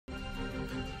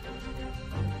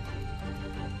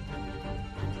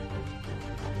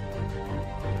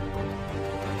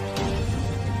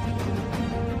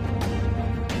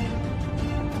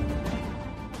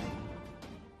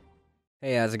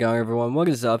Hey, how's it going everyone? What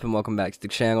is up and welcome back to the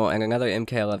channel and another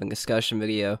MK11 discussion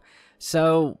video.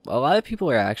 So, a lot of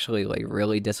people are actually like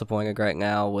really disappointed right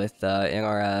now with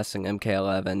NRS and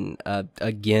MK11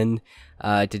 again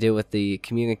to do with the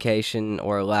communication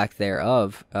or lack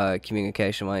thereof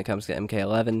communication when it comes to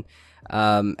MK11.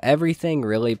 Everything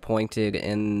really pointed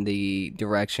in the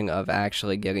direction of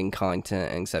actually getting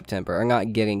content in September, or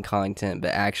not getting content,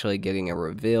 but actually getting a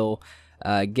reveal.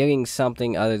 Getting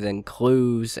something other than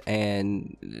clues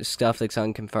and stuff that's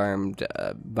unconfirmed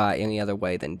by any other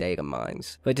way than data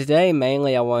mines. But today,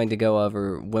 mainly, I wanted to go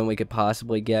over when we could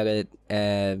possibly get it,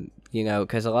 you know,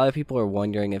 because a lot of people are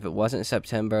wondering if it wasn't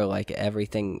September, like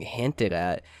everything hinted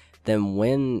at, then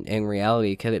when in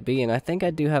reality could it be? And I think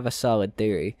I do have a solid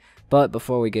theory. But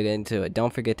before we get into it,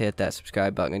 don't forget to hit that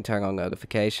subscribe button and turn on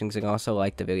notifications, and also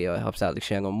like the video. It helps out the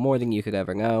channel more than you could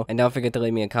ever know. And don't forget to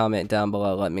leave me a comment down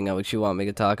below. Let me know what you want me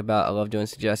to talk about. I love doing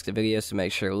suggested videos, so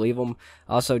make sure to leave them.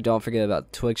 Also, don't forget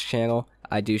about the Twitch channel.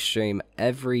 I do stream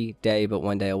every day but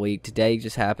one day a week. Today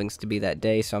just happens to be that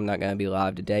day, so I'm not going to be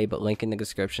live today, but link in the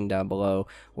description down below.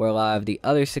 We're live the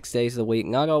other 6 days of the week.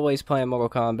 Not always playing Mortal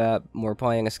Kombat. We're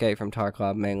playing Escape from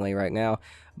Tarkov mainly right now.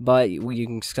 But you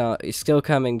can still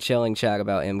come and chill and chat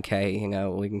about MK, you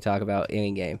know, we can talk about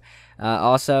any game.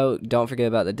 Also, don't forget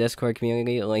about the Discord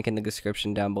community, link in the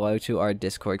description down below to our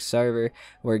Discord server.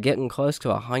 We're getting close to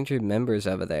 100 members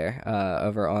over there,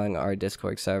 over on our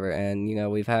Discord server, and, you know,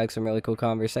 we've had some really cool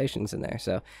conversations in there.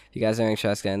 So, if you guys are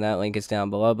interested in that, link is down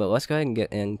below, but let's go ahead and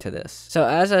get into this. So,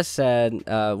 as I said,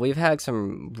 we've had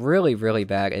some really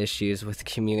bad issues with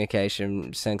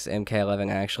communication since MK11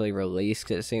 actually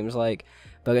released, it seems like.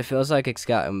 But it feels like it's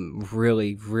gotten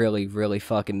really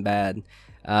fucking bad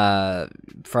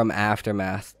from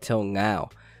Aftermath till now.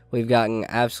 We've gotten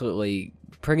absolutely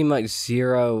pretty much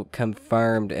zero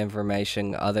confirmed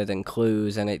information other than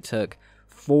clues, and it took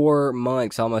 4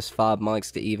 months, almost 5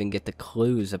 months, to even get the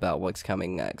clues about what's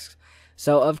coming next.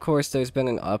 So, of course, there's been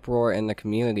an uproar in the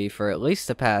community for at least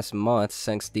the past month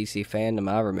since DC Fandom.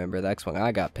 I remember that's when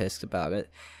I got pissed about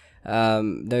it.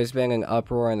 There's been an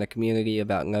uproar in the community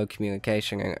about no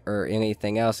communication or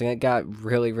anything else, and it got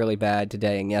really bad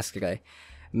today and yesterday.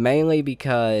 Mainly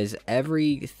because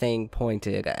everything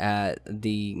pointed at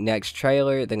the next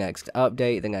trailer, the next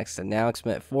update, the next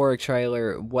announcement for a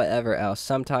trailer, whatever else,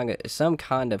 some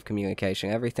kind of communication.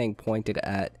 Everything pointed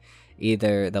at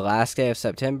either the last day of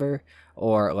September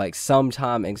or like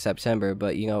sometime in September,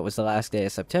 but you know, it was the last day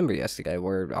of September yesterday.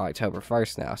 We're October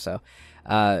 1st now, so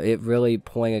it really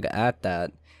pointed at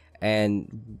that,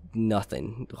 and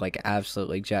nothing, like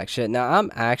absolutely jack shit. Now,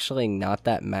 I'm actually not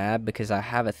that mad because I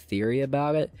have a theory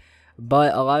about it,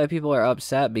 but a lot of people are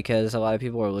upset because a lot of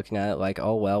people are looking at it like,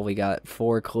 oh well, we got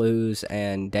 4 clues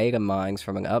and data mines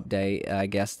from an update. I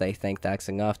guess they think that's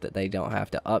enough, that they don't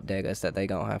have to update us, that they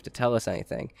don't have to tell us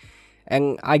anything.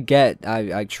 And I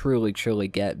truly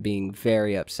get being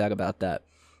very upset about that.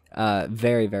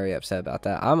 Very upset about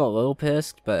that. I'm a little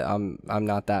pissed, but I'm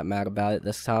not that mad about it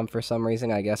this time for some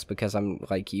reason. I guess because I'm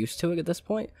like used to it at this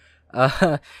point.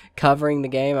 Covering the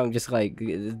game, I'm just like,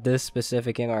 this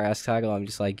specific NRS title, I'm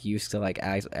just like used to like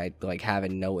like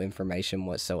having no information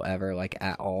whatsoever, like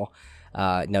at all,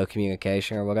 no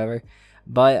communication or whatever.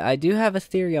 But I do have a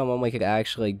theory on when we could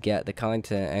actually get the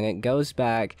content, and it goes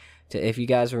back to, if you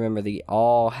guys remember, the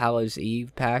All Hallows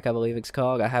Eve pack, I believe it's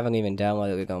called. I haven't even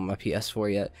downloaded it on my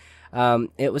PS4 yet.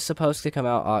 It was supposed to come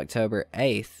out October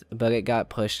 8th, but it got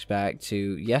pushed back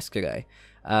to yesterday,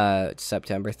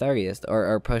 September 30th,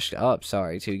 or pushed up,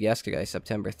 sorry, to yesterday,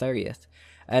 September 30th.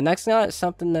 And that's not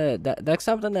something that's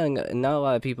something that not a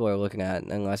lot of people are looking at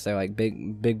unless they're like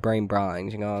big brain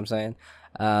brinds, you know what I'm saying?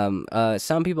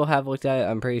 Some people have looked at it.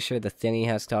 I'm pretty sure the Thinny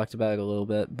has talked about it a little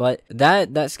bit, but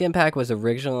that skin pack was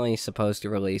originally supposed to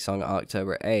release on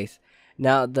October 8th.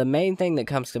 Now, the main thing that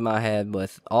comes to my head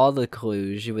with all the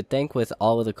clues, you would think with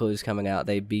all of the clues coming out,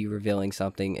 they'd be revealing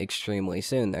something extremely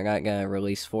soon. They're not going to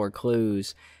release 4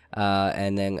 clues,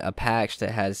 and then a patch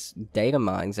that has data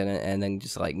mines in it, and then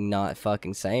just like not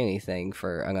fucking say anything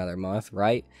for another month,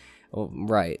 right? Well,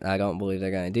 right, I don't believe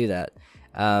they're going to do that.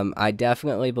 I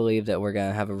definitely believe that we're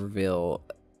gonna have a reveal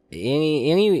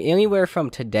anywhere from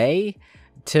today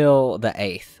till the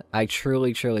 8th. I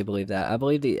truly believe that. I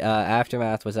believe the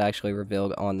Aftermath was actually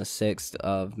revealed on the 6th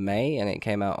of May, and it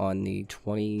came out on the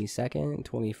 22nd,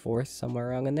 24th,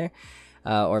 somewhere around in there.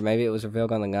 Or maybe it was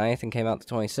revealed on the 9th and came out the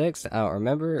 26th. I don't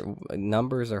remember.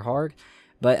 Numbers are hard.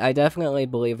 But I definitely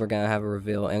believe we're going to have a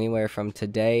reveal anywhere from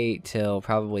today till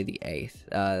probably the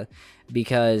 8th.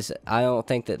 Because I don't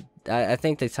think that... I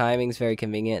think the timing's very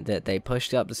convenient that they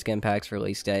pushed up the skin pack's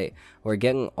release date. We're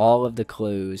getting all of the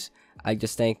clues. I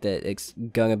just think that it's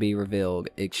gonna be revealed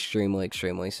extremely,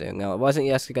 extremely soon. Now, it wasn't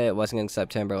yesterday, it wasn't in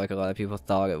September like a lot of people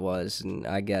thought it was, and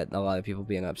I get a lot of people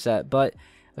being upset, but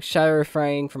let's try to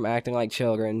refrain from acting like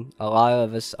children. A lot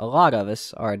of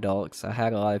us are adults. I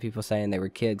had a lot of people saying they were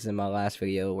kids in my last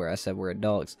video where I said we're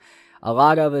adults. A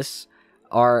lot of us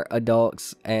are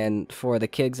adults, and for the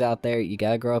kids out there, you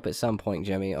gotta grow up at some point,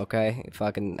 Jimmy, okay?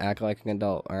 Fucking act like an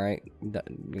adult, alright?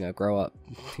 You know, grow up.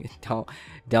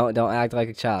 don't act like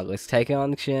a child. Let's take it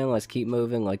on the chin, let's keep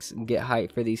moving, let's get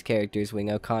hyped for these characters. We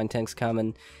know content's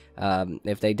coming.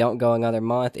 If they don't go another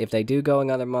month, if they do go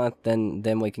another month,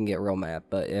 then we can get real mad.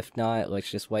 But if not, let's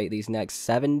just wait these next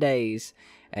 7 days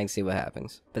and see what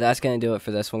happens. But that's going to do it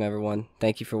for this one, everyone.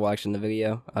 Thank you for watching the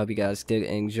video. I hope you guys did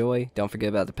enjoy. Don't forget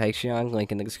about the Patreon,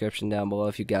 link in the description down below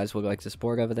if you guys would like to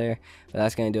support over there. But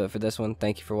that's going to do it for this one.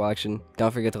 Thank you for watching.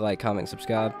 Don't forget to like, comment,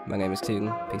 subscribe. My name is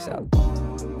Tooten. Peace out.